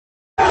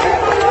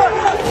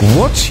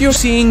What you're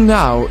seeing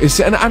now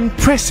is an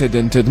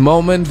unprecedented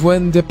moment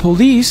when the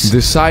police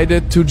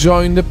decided to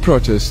join the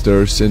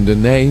protesters in the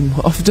name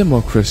of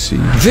democracy.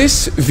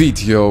 This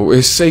video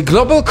is a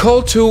global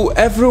call to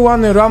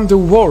everyone around the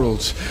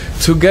world.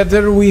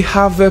 Together we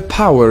have the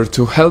power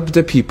to help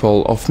the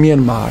people of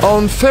Myanmar.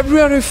 On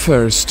February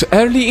 1st,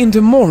 early in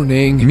the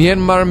morning,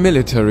 Myanmar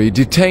military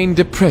detained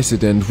the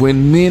president,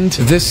 Win Mint,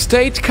 the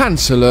state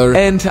councillor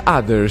and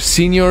other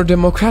senior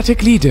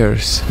democratic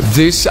leaders.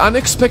 This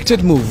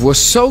unexpected move was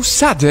so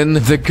sudden,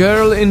 the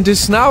girl in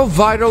this now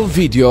viral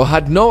video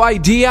had no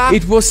idea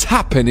it was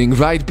happening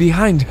right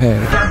behind her.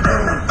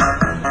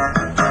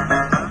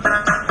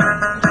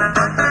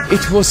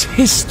 It was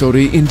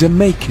history in the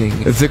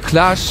making, the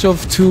clash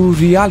of two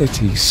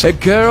realities. A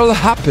girl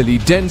happily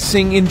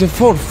dancing in the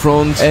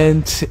forefront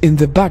and in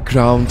the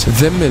background,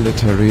 the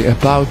military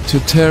about to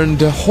turn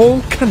the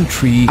whole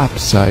country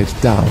upside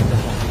down.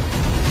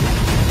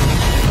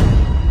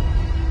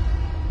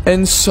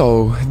 And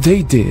so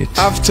they did.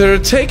 After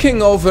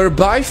taking over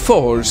by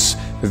force,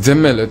 the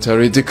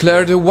military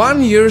declared a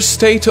one-year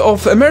state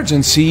of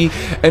emergency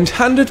and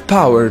handed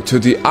power to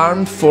the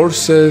armed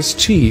forces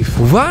chief.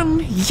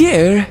 1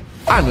 year?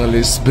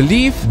 Analysts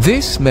believe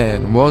this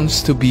man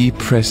wants to be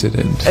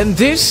president. And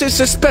this is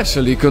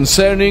especially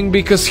concerning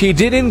because he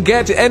didn't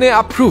get any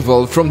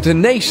approval from the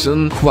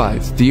nation,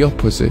 quite the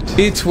opposite.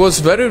 It was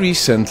very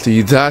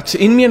recently that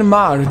in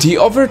Myanmar the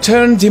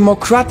overturned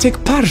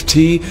Democratic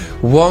Party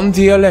won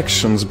the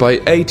elections by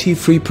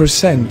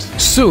 83%.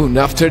 Soon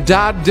after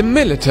that, the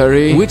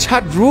military, which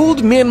had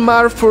ruled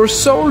Myanmar for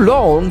so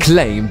long,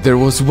 claimed there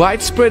was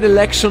widespread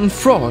election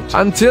fraud.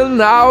 Until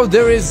now,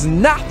 there is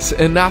not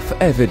enough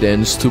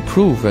evidence to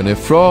prove any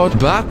fraud,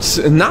 but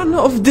none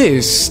of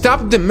this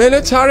stopped the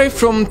military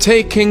from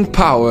taking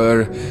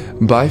power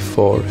by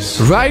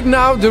force. Right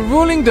now, the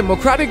ruling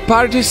Democratic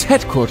Party's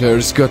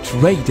headquarters got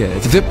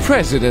raided. The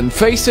president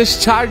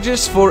faces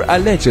charges for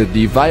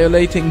allegedly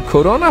violating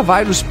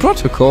coronavirus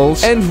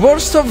protocols, and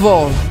worst of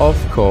all, of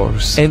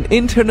course, an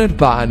internet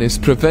ban is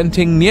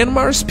preventing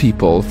Myanmar's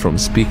people from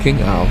speaking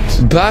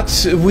out.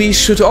 But we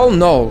should all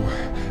know,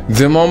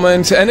 the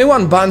moment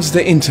anyone bans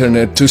the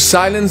internet to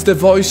silence the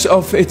voice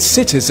of its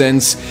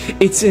citizens,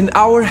 it's in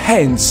our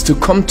hands to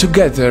come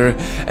together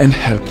and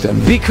help them.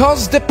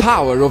 Because the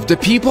power of the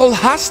people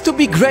has to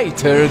be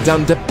greater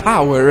than the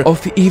power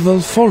of evil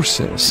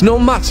forces. No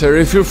matter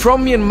if you're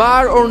from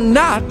Myanmar or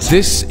not,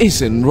 this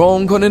isn't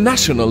wrong on a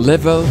national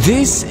level.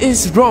 This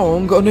is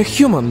wrong on a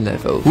human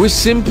level. We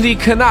simply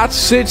cannot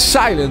sit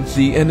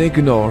silently and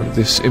ignore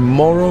this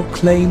immoral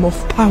claim of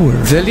power.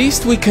 The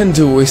least we can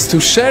do is to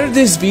share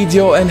this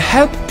video and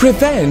help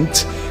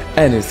prevent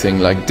anything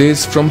like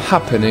this from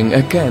happening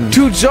again.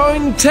 To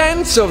join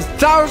tens of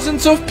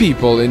thousands of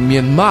people in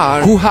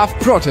Myanmar who have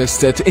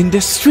protested in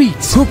the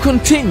streets, who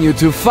continue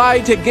to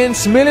fight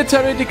against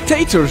military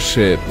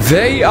dictatorship.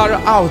 They are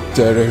out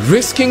there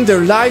risking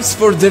their lives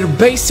for their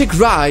basic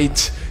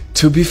right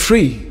to be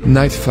free.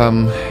 Night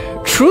fam.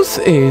 Truth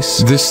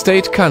is, the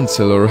state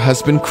councillor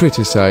has been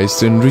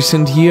criticized in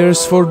recent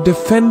years for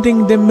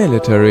defending the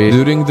military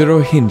during the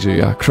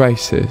Rohingya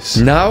crisis.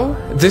 Now,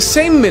 the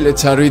same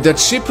military that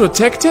she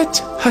protected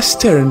has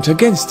turned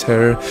against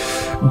her.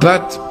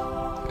 But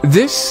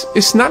this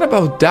is not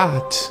about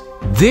that.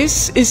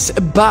 This is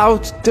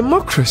about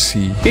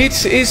democracy.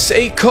 It is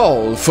a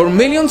call for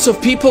millions of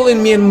people in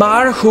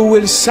Myanmar who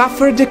will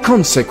suffer the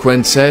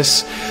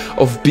consequences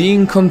of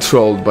being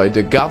controlled by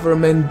the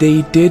government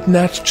they did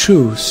not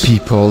choose.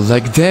 People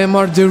like them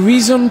are the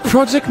reason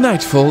Project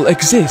Nightfall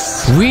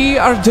exists. We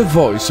are the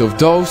voice of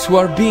those who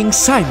are being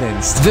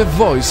silenced, the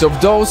voice of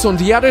those on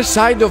the other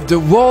side of the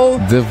wall,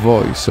 the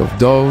voice of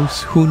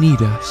those who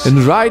need us.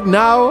 And right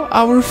now,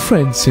 our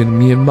friends in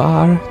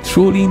Myanmar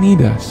truly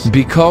need us,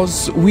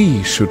 because we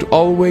should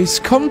always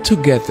come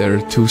together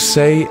to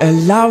say a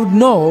loud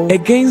no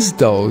against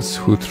those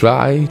who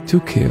try to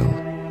kill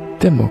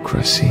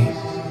democracy.